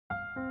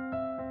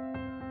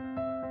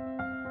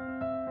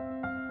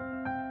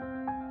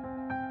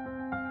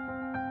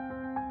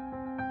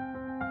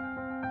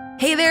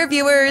Hey there,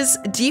 viewers!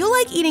 Do you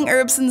like eating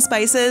herbs and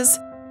spices?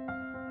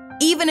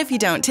 Even if you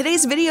don't,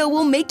 today's video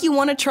will make you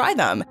want to try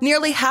them.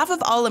 Nearly half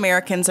of all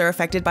Americans are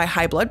affected by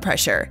high blood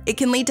pressure. It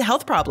can lead to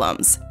health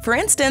problems. For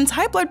instance,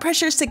 high blood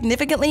pressure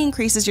significantly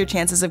increases your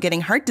chances of getting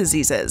heart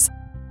diseases.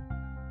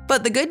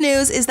 But the good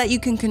news is that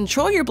you can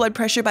control your blood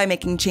pressure by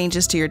making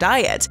changes to your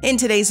diet. In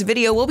today's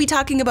video, we'll be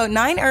talking about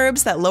 9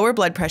 herbs that lower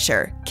blood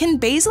pressure. Can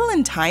basil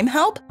and thyme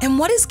help? And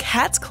what is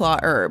cat's claw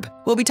herb?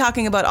 We'll be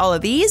talking about all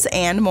of these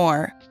and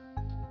more.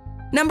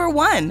 Number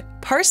 1.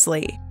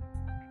 Parsley.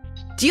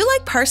 Do you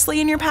like parsley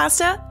in your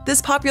pasta?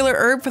 This popular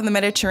herb from the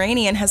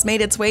Mediterranean has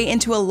made its way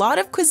into a lot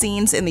of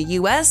cuisines in the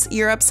US,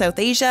 Europe, South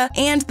Asia,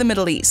 and the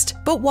Middle East.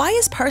 But why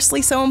is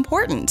parsley so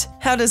important?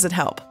 How does it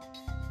help?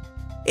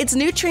 Its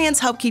nutrients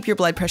help keep your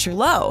blood pressure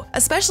low,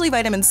 especially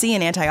vitamin C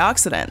and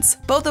antioxidants,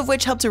 both of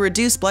which help to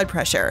reduce blood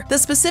pressure. The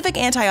specific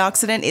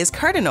antioxidant is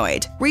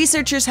carotenoid.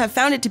 Researchers have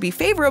found it to be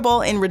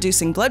favorable in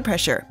reducing blood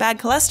pressure, bad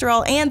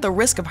cholesterol, and the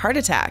risk of heart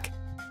attack.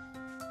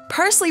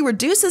 Parsley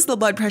reduces the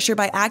blood pressure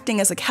by acting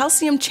as a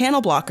calcium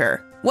channel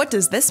blocker. What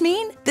does this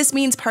mean? This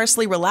means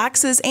parsley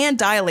relaxes and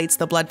dilates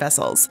the blood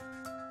vessels.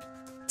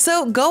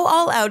 So go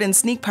all out and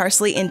sneak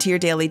parsley into your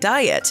daily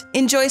diet.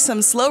 Enjoy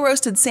some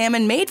slow-roasted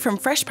salmon made from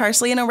fresh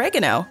parsley and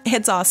oregano.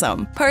 It's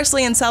awesome.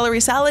 Parsley and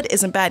celery salad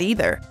isn't bad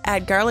either.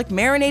 Add garlic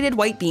marinated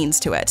white beans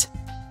to it.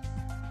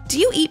 Do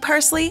you eat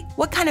parsley?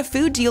 What kind of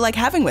food do you like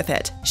having with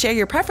it? Share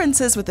your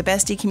preferences with the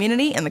Bestie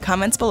community in the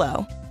comments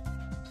below.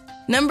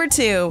 Number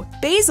 2.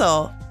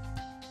 Basil.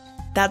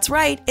 That's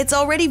right, it's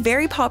already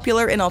very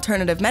popular in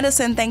alternative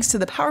medicine thanks to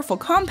the powerful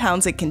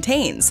compounds it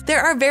contains.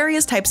 There are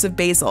various types of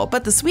basil,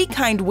 but the sweet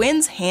kind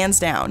wins hands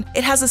down.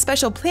 It has a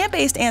special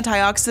plant-based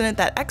antioxidant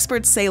that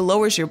experts say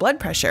lowers your blood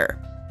pressure.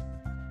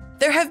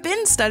 There have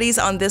been studies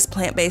on this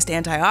plant-based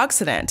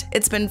antioxidant.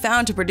 It's been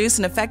found to produce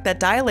an effect that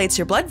dilates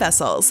your blood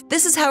vessels.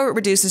 This is how it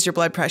reduces your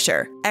blood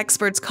pressure.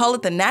 Experts call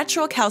it the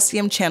natural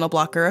calcium channel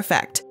blocker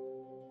effect.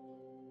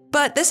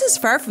 But this is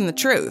far from the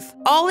truth.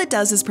 All it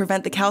does is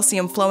prevent the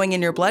calcium flowing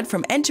in your blood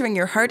from entering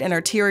your heart and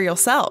arterial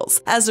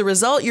cells. As a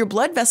result, your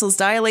blood vessels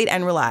dilate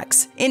and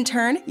relax. In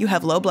turn, you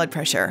have low blood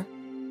pressure.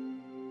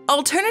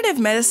 Alternative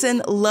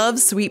medicine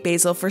loves sweet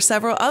basil for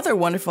several other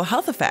wonderful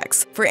health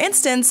effects. For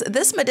instance,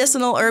 this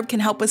medicinal herb can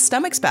help with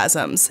stomach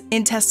spasms,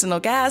 intestinal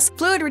gas,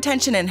 fluid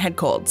retention, and head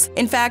colds.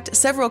 In fact,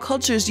 several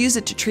cultures use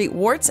it to treat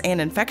warts and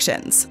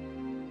infections.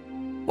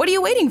 What are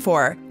you waiting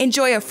for?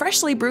 Enjoy a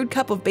freshly brewed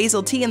cup of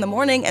basil tea in the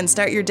morning and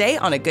start your day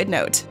on a good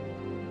note.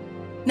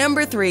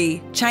 Number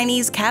 3.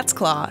 Chinese cat's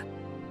claw.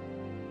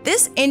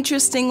 This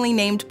interestingly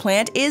named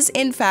plant is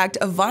in fact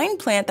a vine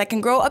plant that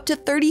can grow up to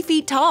 30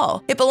 feet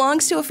tall. It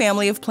belongs to a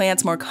family of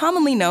plants more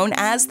commonly known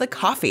as the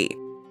coffee.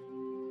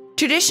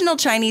 Traditional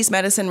Chinese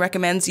medicine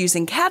recommends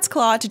using cat's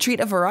claw to treat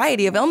a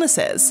variety of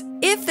illnesses.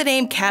 If the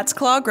name cat's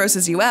claw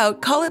grosses you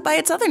out, call it by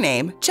its other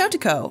name,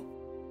 choutico.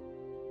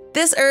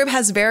 This herb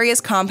has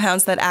various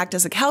compounds that act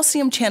as a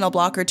calcium channel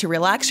blocker to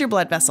relax your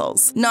blood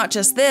vessels. Not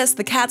just this,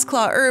 the cat's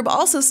claw herb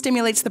also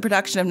stimulates the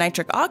production of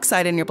nitric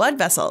oxide in your blood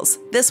vessels.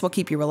 This will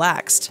keep you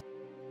relaxed.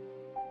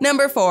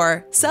 Number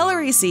 4.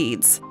 Celery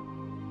seeds.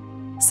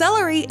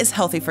 Celery is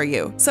healthy for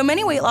you, so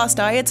many weight loss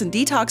diets and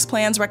detox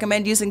plans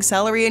recommend using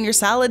celery in your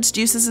salads,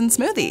 juices, and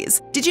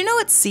smoothies. Did you know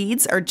its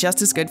seeds are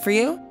just as good for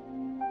you?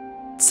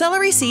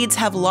 Celery seeds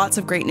have lots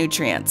of great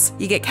nutrients.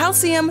 You get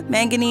calcium,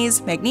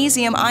 manganese,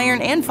 magnesium,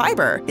 iron, and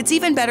fiber. It's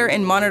even better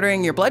in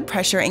monitoring your blood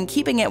pressure and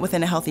keeping it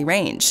within a healthy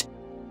range.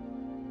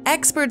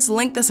 Experts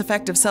link this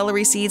effect of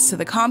celery seeds to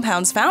the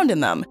compounds found in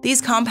them. These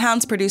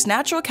compounds produce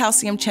natural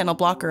calcium channel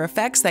blocker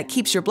effects that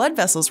keeps your blood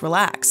vessels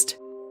relaxed.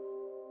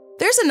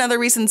 There's another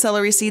reason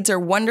celery seeds are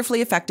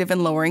wonderfully effective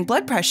in lowering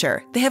blood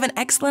pressure. They have an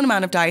excellent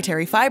amount of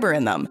dietary fiber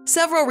in them.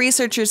 Several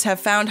researchers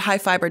have found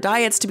high-fiber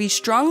diets to be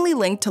strongly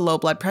linked to low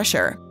blood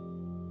pressure.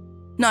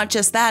 Not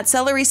just that,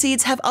 celery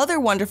seeds have other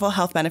wonderful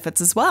health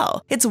benefits as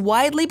well. It's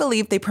widely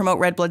believed they promote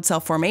red blood cell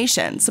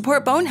formation,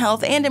 support bone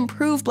health, and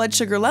improve blood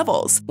sugar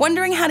levels.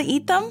 Wondering how to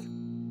eat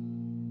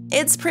them?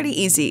 It's pretty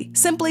easy.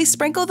 Simply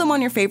sprinkle them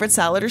on your favorite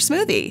salad or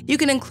smoothie. You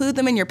can include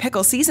them in your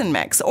pickle season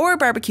mix or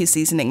barbecue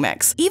seasoning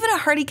mix. Even a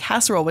hearty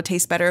casserole would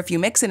taste better if you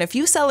mix in a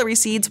few celery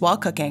seeds while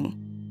cooking.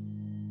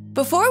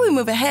 Before we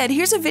move ahead,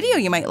 here's a video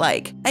you might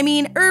like. I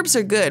mean, herbs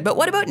are good, but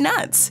what about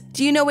nuts?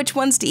 Do you know which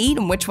ones to eat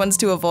and which ones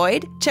to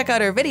avoid? Check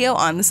out our video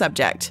on the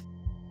subject.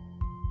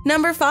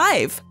 Number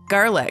 5.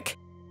 Garlic.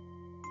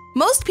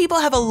 Most people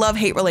have a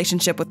love-hate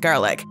relationship with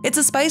garlic. It's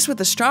a spice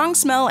with a strong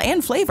smell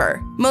and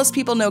flavor. Most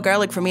people know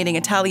garlic from eating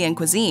Italian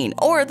cuisine,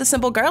 or the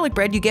simple garlic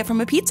bread you get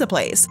from a pizza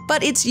place.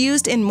 But it's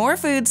used in more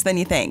foods than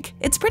you think.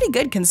 It's pretty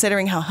good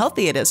considering how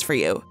healthy it is for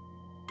you.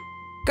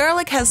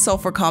 Garlic has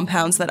sulfur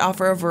compounds that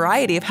offer a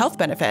variety of health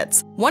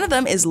benefits. One of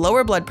them is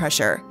lower blood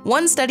pressure.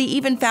 One study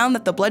even found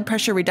that the blood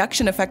pressure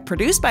reduction effect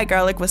produced by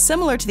garlic was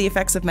similar to the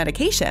effects of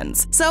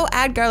medications. So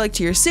add garlic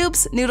to your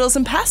soups, noodles,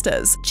 and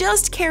pastas.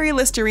 Just carry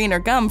Listerine or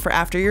gum for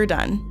after you're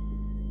done.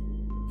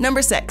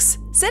 Number 6.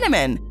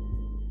 Cinnamon.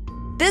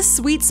 This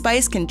sweet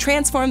spice can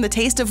transform the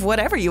taste of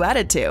whatever you add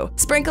it to.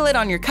 Sprinkle it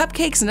on your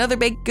cupcakes and other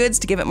baked goods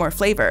to give it more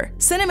flavor.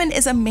 Cinnamon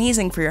is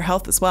amazing for your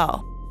health as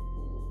well.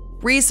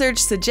 Research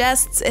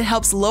suggests it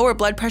helps lower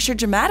blood pressure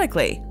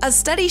dramatically. A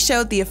study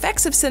showed the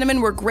effects of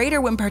cinnamon were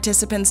greater when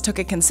participants took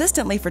it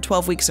consistently for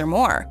 12 weeks or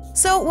more.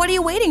 So what are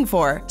you waiting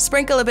for?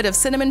 Sprinkle a bit of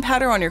cinnamon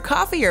powder on your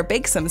coffee or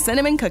bake some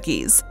cinnamon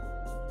cookies.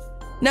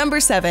 Number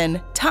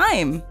 7.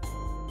 Thyme.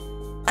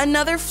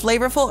 Another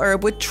flavorful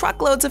herb with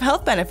truckloads of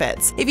health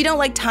benefits. If you don't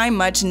like thyme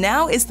much,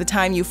 now is the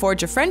time you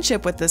forge a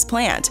friendship with this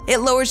plant. It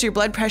lowers your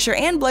blood pressure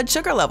and blood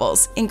sugar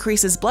levels,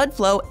 increases blood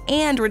flow,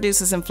 and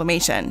reduces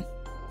inflammation.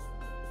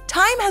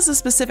 Thyme has a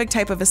specific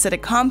type of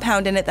acidic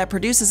compound in it that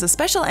produces a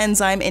special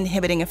enzyme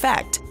inhibiting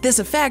effect. This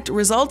effect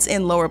results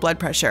in lower blood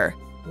pressure.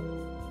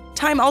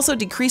 Thyme also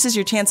decreases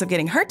your chance of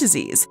getting heart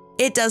disease.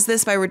 It does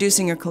this by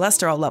reducing your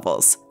cholesterol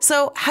levels.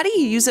 So how do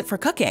you use it for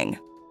cooking?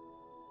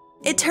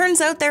 It turns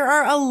out there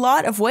are a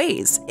lot of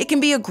ways. It can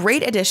be a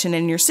great addition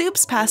in your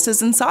soups,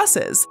 pastas, and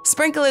sauces.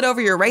 Sprinkle it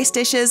over your rice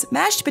dishes,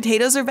 mashed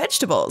potatoes, or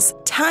vegetables.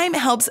 Thyme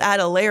helps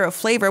add a layer of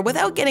flavor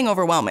without getting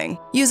overwhelming.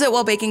 Use it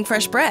while baking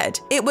fresh bread.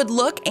 It would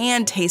look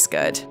and taste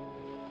good.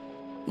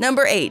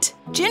 Number 8.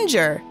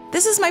 Ginger.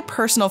 This is my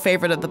personal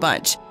favorite of the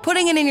bunch.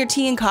 Putting it in your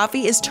tea and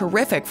coffee is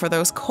terrific for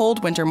those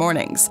cold winter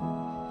mornings.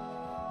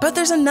 But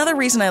there's another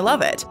reason I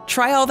love it.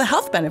 Try all the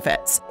health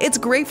benefits. It's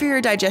great for your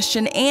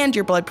digestion and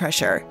your blood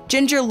pressure.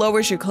 Ginger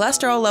lowers your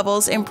cholesterol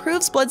levels,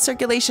 improves blood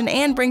circulation,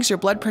 and brings your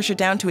blood pressure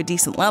down to a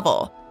decent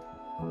level.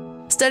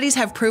 Studies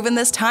have proven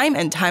this time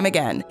and time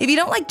again. If you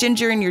don't like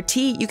ginger in your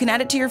tea, you can add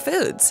it to your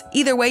foods.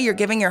 Either way, you're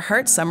giving your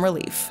heart some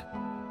relief.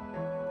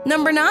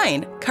 Number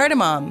 9.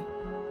 Cardamom.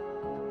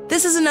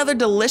 This is another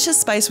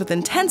delicious spice with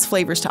intense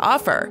flavors to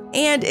offer,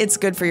 and it's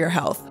good for your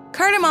health.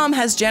 Cardamom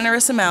has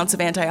generous amounts of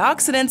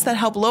antioxidants that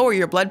help lower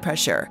your blood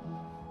pressure.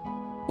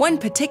 One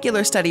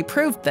particular study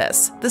proved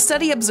this. The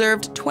study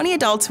observed 20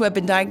 adults who had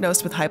been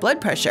diagnosed with high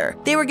blood pressure.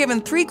 They were given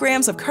 3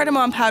 grams of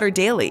cardamom powder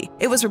daily.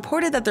 It was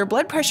reported that their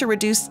blood pressure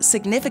reduced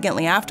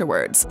significantly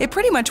afterwards. It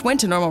pretty much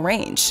went to normal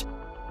range.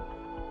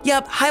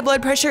 Yup, high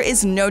blood pressure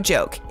is no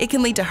joke. It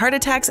can lead to heart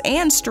attacks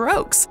and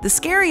strokes. The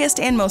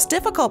scariest and most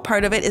difficult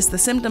part of it is the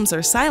symptoms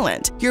are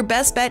silent. Your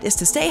best bet is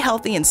to stay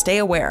healthy and stay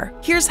aware.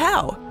 Here's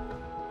how.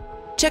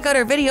 Check out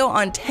our video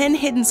on 10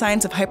 hidden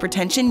signs of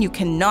hypertension you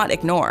cannot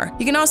ignore.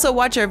 You can also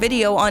watch our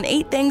video on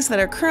 8 things that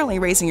are currently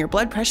raising your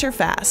blood pressure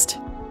fast.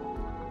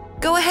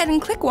 Go ahead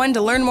and click 1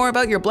 to learn more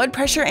about your blood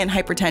pressure and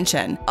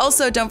hypertension.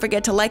 Also, don't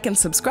forget to like and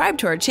subscribe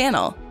to our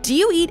channel. Do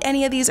you eat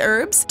any of these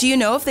herbs? Do you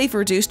know if they've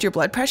reduced your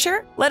blood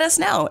pressure? Let us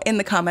know in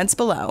the comments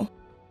below.